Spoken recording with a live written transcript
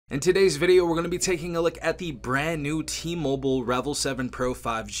In today's video, we're going to be taking a look at the brand new T-Mobile Revvl 7 Pro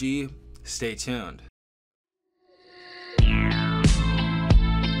 5G. Stay tuned.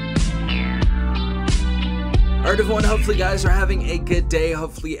 Alright everyone, hopefully you guys are having a good day.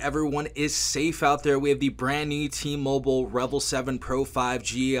 Hopefully everyone is safe out there. We have the brand new T-Mobile Revvl 7 Pro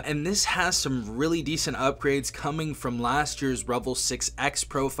 5G, and this has some really decent upgrades coming from last year's Revvl 6X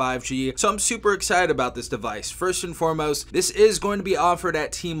Pro 5G. So I'm super excited about this device. First and foremost, this is going to be offered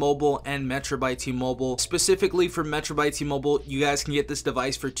at T-Mobile and Metro by T-Mobile. Specifically for Metro by T-Mobile, you guys can get this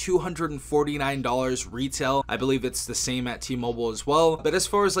device for $249 retail. I believe it's the same at T-Mobile as well. But as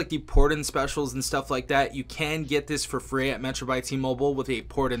far as like the port-in specials and stuff like that, you can get this for free at Metro by T-Mobile with a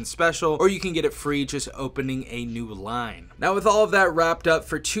port-in special, or you can get it free just opening a new line. Now with all of that wrapped up,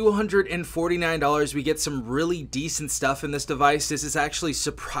 for $249 we get some really decent stuff in this device. This is actually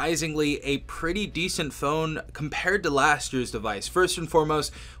surprisingly a pretty decent phone compared to last year's device. First and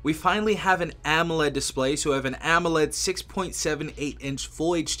foremost, we finally have an AMOLED display, so we have an AMOLED 6.78-inch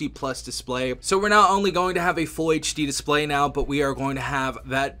Full HD Plus display. So we're not only going to have a Full HD display now, but we are going to have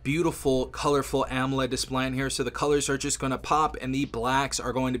that beautiful colorful AMOLED display in here. So the colors are just going to pop and the blacks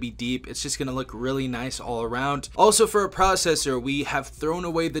are going to be deep. It's just going to look really nice all around. Also for a processor, we have thrown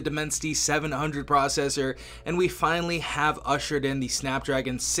away the Dimensity 700 processor and we finally have ushered in the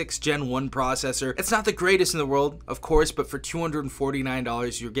Snapdragon 6 Gen 1 processor. It's not the greatest in the world, of course, but for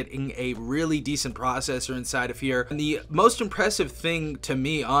 $249, you're getting a really decent processor inside of here. And the most impressive thing to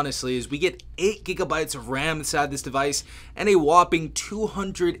me, honestly, is we get 8 gigabytes of RAM inside this device and a whopping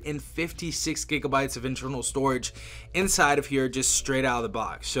 256 gigabytes of internal storage inside of here, just straight out of the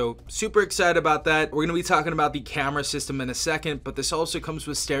box. So super excited about that. We're going to be talking about the camera system in a second, but this also comes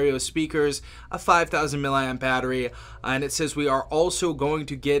with stereo speakers, a 5,000 milliamp battery, and it says we are also going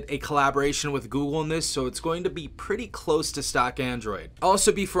to get a collaboration with Google in this, so it's going to be pretty close to stock Android.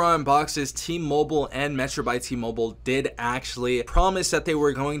 Also, before I unbox this, T-Mobile and Metro by T-Mobile did actually promise that they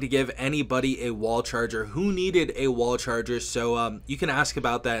were going to give anybody a wall charger who needed a wall charger, so you can ask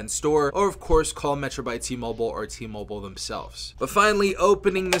about that in store, or of course call Metro by T-Mobile or T-Mobile themselves. But finally,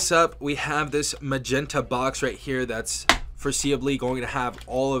 opening this up, we have this magenta box right here that's foreseeably going to have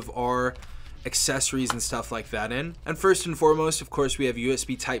all of our accessories and stuff like that in. And first and foremost, of course, we have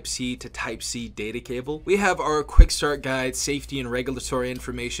USB Type-C to Type-C data cable. We have our quick start guide, safety and regulatory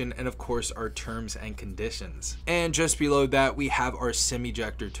information, and of course our terms and conditions. And just below that, we have our SIM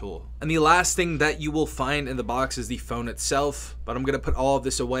ejector tool. And the last thing that you will find in the box is the phone itself, but I'm gonna put all of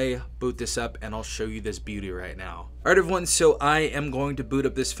this away, boot this up, and I'll show you this beauty right now. Alright everyone, so I am going to boot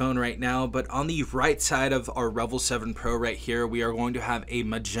up this phone right now, but on the right side of our Revvl 7 Pro right here, we are going to have a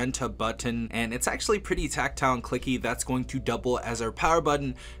magenta button, and it's actually pretty tactile and clicky. That's going to double as our power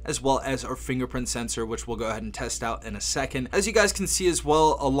button, as well as our fingerprint sensor, which we'll go ahead and test out in a second. As you guys can see as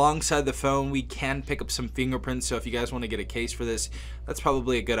well, alongside the phone, we can pick up some fingerprints, so if you guys want to get a case for this, that's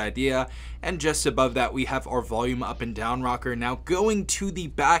probably a good idea. And just above that, we have our volume up and down rocker. Now going to the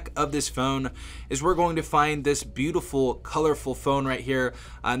back of this phone is we're going to find this beautiful colorful phone right here,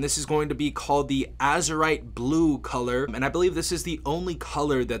 and this is going to be called the Azurite blue color, and I believe this is the only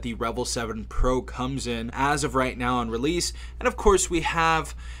color that the Revvl 7 Pro comes in as of right now on release. And of course we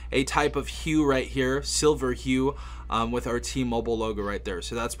have a type of hue right here, silver hue, with our T-Mobile logo right there.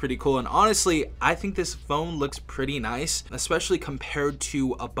 So that's pretty cool. And honestly, I think this phone looks pretty nice, especially compared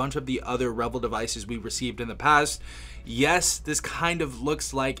to a bunch of the other Revvl devices we received in the past. Yes, this kind of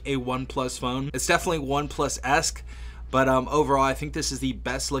looks like a OnePlus phone. It's definitely OnePlus-esque, but overall, I think this is the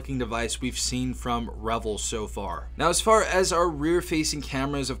best looking device we've seen from Revvl so far. Now, as far as our rear facing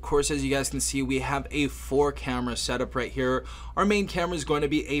cameras, of course, as you guys can see, we have a 4 camera setup right here. Our main camera is going to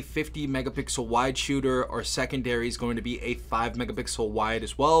be a 50 megapixel wide shooter. Our secondary is going to be a 5 megapixel wide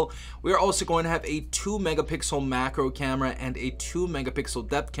as well. We are also going to have a 2 megapixel macro camera and a 2 megapixel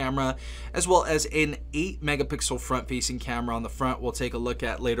depth camera, as well as an 8 megapixel front facing camera on the front we'll take a look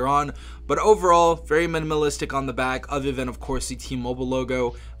at later on. But overall, very minimalistic on the back, other than of course the T-Mobile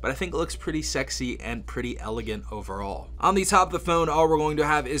logo, but I think it looks pretty sexy and pretty elegant overall. On the top of the phone, all we're going to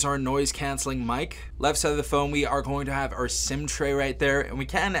have is our noise canceling mic. Left side of the phone, we are going to have our SIM tray right there, and we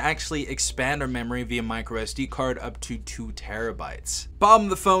can actually expand our memory via micro SD card up to 2 terabytes. Bottom of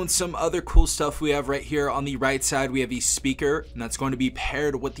the phone, some other cool stuff we have right here. On the right side, we have a speaker, and that's going to be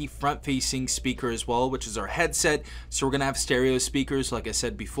paired with the front facing speaker as well, which is our headset. So we're gonna have stereo speakers, like I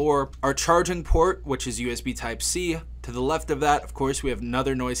said before. Our charging port, which is USB Type-C, To the left of that, of course, we have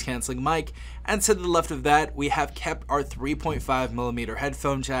another noise canceling mic, and to the left of that, we have kept our 3.5mm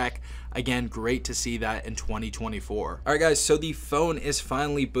headphone jack. Again, great to see that in 2024. All right, guys, so the phone is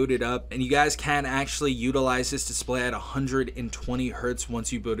finally booted up, and you guys can actually utilize this display at 120 hertz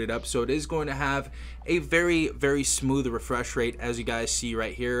once you boot it up. So it is going to have a very, very smooth refresh rate, as you guys see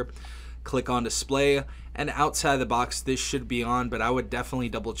right here. Click on display, and outside the box this should be on, but I would definitely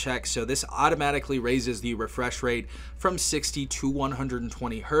double check. So this automatically raises the refresh rate from 60 to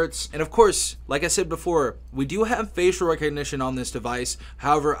 120 hertz. And of course, like I said before, we do have facial recognition on this device.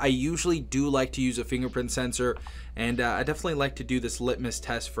 However, I usually do like to use a fingerprint sensor, and I definitely like to do this litmus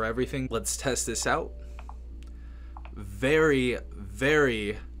test for everything. Let's test this out. Very,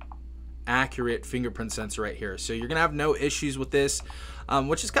 very accurate fingerprint sensor right here. So you're gonna have no issues with this,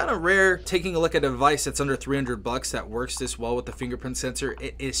 which is kind of rare. Taking a look at a device that's under 300 bucks that works this well with the fingerprint sensor,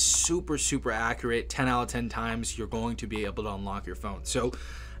 it is super, super accurate. 10 out of 10 times you're going to be able to unlock your phone. So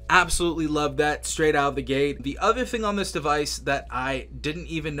absolutely love that straight out of the gate. The other thing on this device that I didn't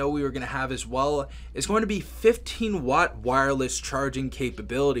even know we were going to have as well is going to be 15-watt wireless charging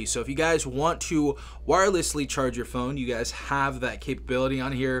capability. So if you guys want to wirelessly charge your phone, you guys have that capability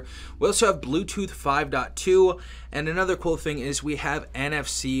on here. We also have Bluetooth 5.2, and another cool thing is we have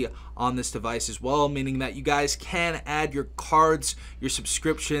NFC on this device as well, meaning that you guys can add your cards, your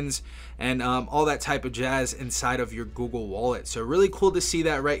subscriptions, and all that type of jazz inside of your Google Wallet. So really cool to see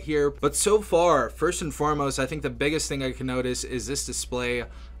that right here. But so far, first and foremost, I think the biggest thing I can notice is this display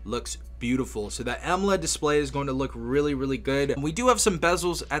looks beautiful. So that AMOLED display is going to look really, really good. And we do have some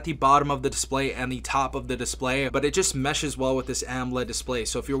bezels at the bottom of the display and the top of the display, but it just meshes well with this AMOLED display.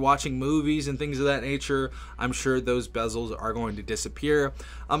 So if you're watching movies and things of that nature, I'm sure those bezels are going to disappear.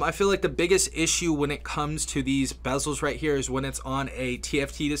 I feel like the biggest issue when it comes to these bezels right here is when it's on a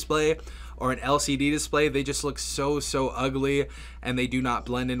TFT display or an LCD display. They just look so ugly and they do not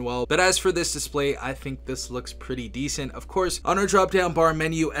blend in well. But as for this display, I think this looks pretty decent. Of course, on our drop down bar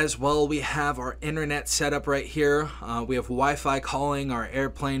menu as well, we have our internet setup right here. We have Wi-Fi calling, our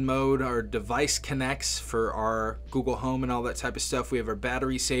airplane mode, our device connects for our Google Home and all that type of stuff. We have our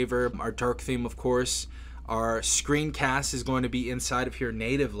battery saver, our dark theme, of course. Our screencast is going to be inside of here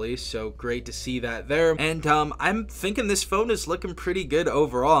natively, so great to see that there. And I'm thinking this phone is looking pretty good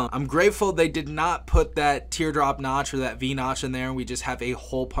overall. I'm grateful they did not put that teardrop notch or that V notch in there, and we just have a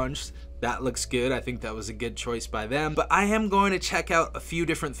hole punch. That looks good. I think that was a good choice by them. But I am going to check out a few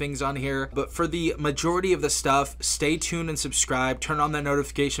different things on here. But for the majority of the stuff, stay tuned and subscribe. Turn on that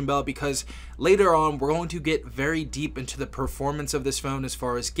notification bell, because later on we're going to get very deep into the performance of this phone as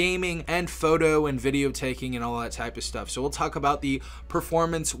far as gaming and photo and video taking and all that type of stuff. So we'll talk about the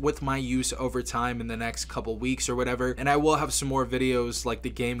performance with my use over time in the next couple weeks or whatever. And I will have some more videos like the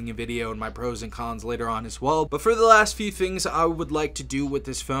gaming video and my pros and cons later on as well. But for the last few things I would like to do with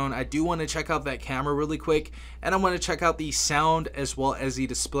this phone, I do want to check out that camera really quick, and I want to check out the sound as well as the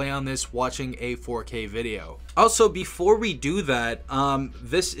display on this watching a 4K video. Also, before we do that,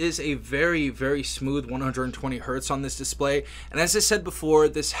 this is a very smooth 120 hertz on this display, and as I said before,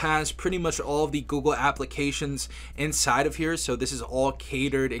 this has pretty much all of the Google applications inside of here. So this is all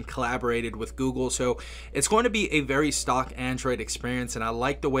catered and collaborated with Google, so it's going to be a very stock Android experience, and I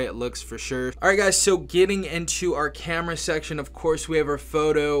like the way it looks for sure. All right guys, so getting into our camera section, of course we have our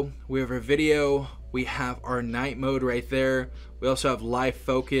photo, we have our video, we have our night mode right there, we also have live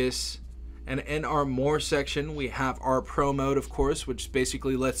focus. And in our more section, we have our pro mode, of course, which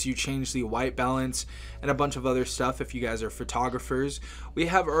basically lets you change the white balance and a bunch of other stuff if you guys are photographers. We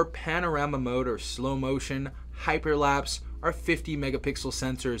have our panorama mode, or slow motion, hyperlapse, our 50 megapixel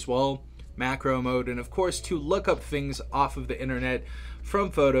sensor as well, macro mode, and of course to look up things off of the internet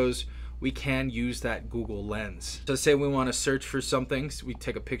from photos, we can use that Google Lens. So say we want to search for something, so we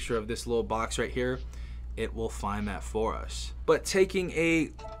take a picture of this little box right here, it will find that for us. But taking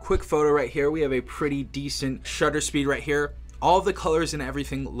a quick photo right here, we have a pretty decent shutter speed right here. All of the colors and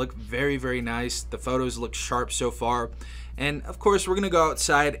everything look very nice. The photos look sharp so far. And of course, we're gonna go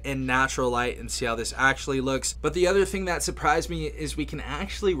outside in natural light and see how this actually looks. But the other thing that surprised me is we can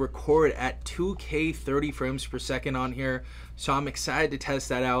actually record at 2K 30 frames per second on here. So I'm excited to test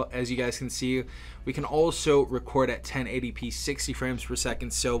that out. As you guys can see, we can also record at 1080p 60 frames per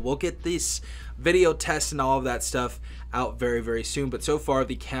second. So we'll get this video test and all of that stuff out very soon. But so far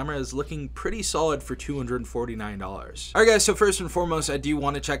the camera is looking pretty solid for $249. All right guys, so first and foremost, I do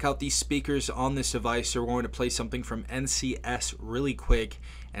want to check out these speakers on this device. So we're going to play something from NCS really quick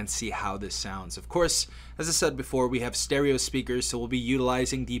and see how this sounds. Of course, as I said before, we have stereo speakers, so we'll be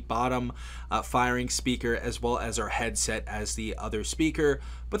utilizing the bottom firing speaker as well as our headset as the other speaker.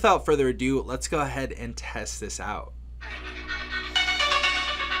 Without further ado, let's go ahead and test this out.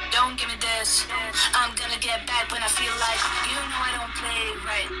 Don't give me this. I'm gonna get back when I feel like. You know I don't play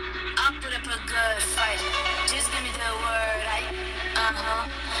right. I'll put up a good fight. Just give me the word.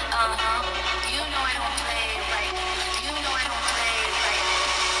 You know I don't play right. You know I don't play right.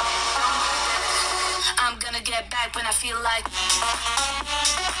 Don't give me this. I'm gonna get back when I feel like.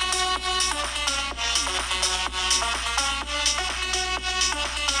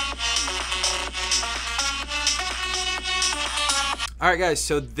 Alright guys,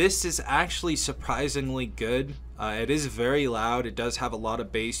 so this is actually surprisingly good. It is very loud. It does have a lot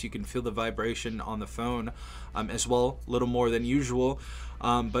of bass. You can feel the vibration on the phone as well, a little more than usual.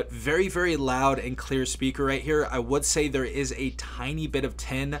 But very, very loud and clear speaker right here. I would say there is a tiny bit of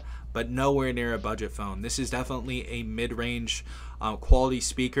tin, but nowhere near a budget phone. This is definitely a mid-range quality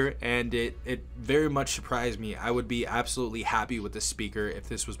speaker, and it very much surprised me. I would be absolutely happy with this speaker if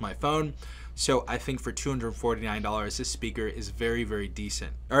this was my phone. So I think for $249, this speaker is very, very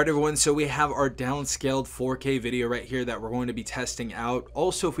decent. All right, everyone, so we have our downscaled 4K video right here that we're going to be testing out.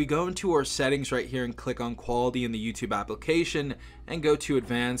 Also, if we go into our settings right here and click on quality in the YouTube application and go to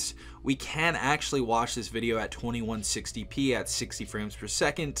advanced, we can actually watch this video at 2160p at 60 frames per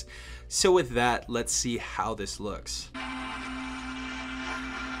second. So with that, let's see how this looks.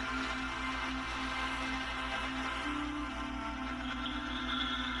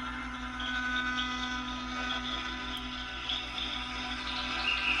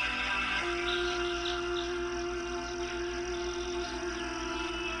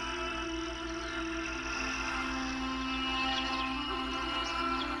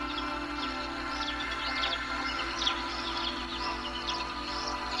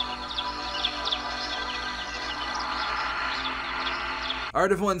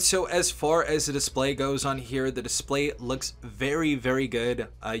 Alright everyone, so as far as the display goes on here, the display looks very, very good.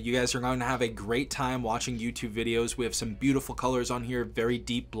 You guys are going to have a great time watching YouTube videos. We have some beautiful colors on here, very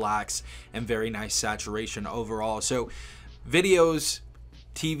deep blacks, and very nice saturation overall. So videos,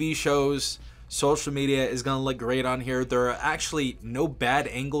 TV shows, social media is going to look great on here. There are actually no bad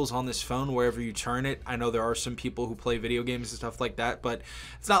angles on this phone wherever you turn it. I know there are some people who play video games and stuff like that, but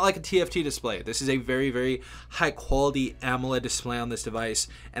it's not like a TFT display. This is a very, very high quality AMOLED display on this device,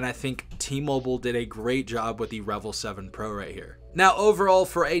 and I think T-Mobile did a great job with the Revvl 7 Pro right here. Now overall,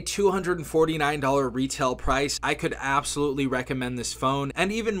 for a $249 retail price, I could absolutely recommend this phone, and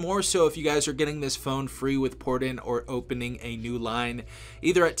even more so if you guys are getting this phone free with port-in or opening a new line,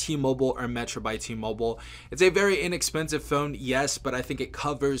 either at T-Mobile or Metro by T-Mobile. It's a very inexpensive phone, yes, but I think it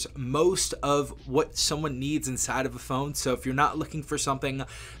covers most of what someone needs inside of a phone. So if you're not looking for something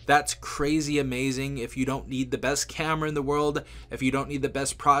that's crazy amazing, if you don't need the best camera in the world, if you don't need the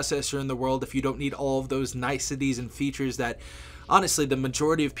best processor in the world, if you don't need all of those niceties and features that honestly the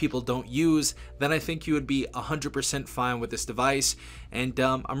majority of people don't use, then I think you would be 100% fine with this device. And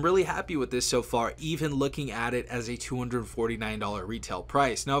I'm really happy with this so far, even looking at it as a $249 retail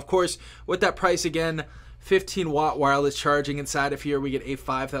price. Now of course, with that price again, 15-watt wireless charging inside of here. We get a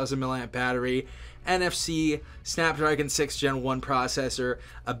 5,000 milliamp battery, NFC, Snapdragon 6 Gen 1 processor,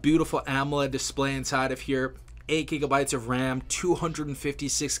 a beautiful AMOLED display inside of here, 8 gigabytes of RAM,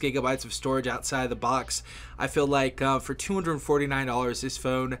 256 gigabytes of storage outside the box. I feel like for $249, this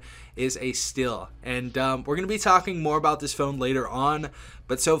phone is a steal. And we're going to be talking more about this phone later on,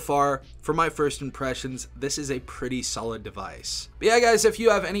 but so far, for my first impressions, this is a pretty solid device. But yeah guys, if you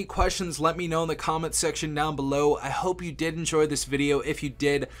have any questions, let me know in the comments section down below. I hope you did enjoy this video. If you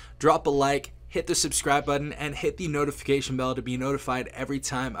did, drop a like, hit the subscribe button, and hit the notification bell to be notified every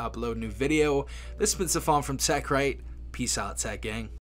time I upload a new video. This has been Stefan from TechRight. Peace out, Tech Gang.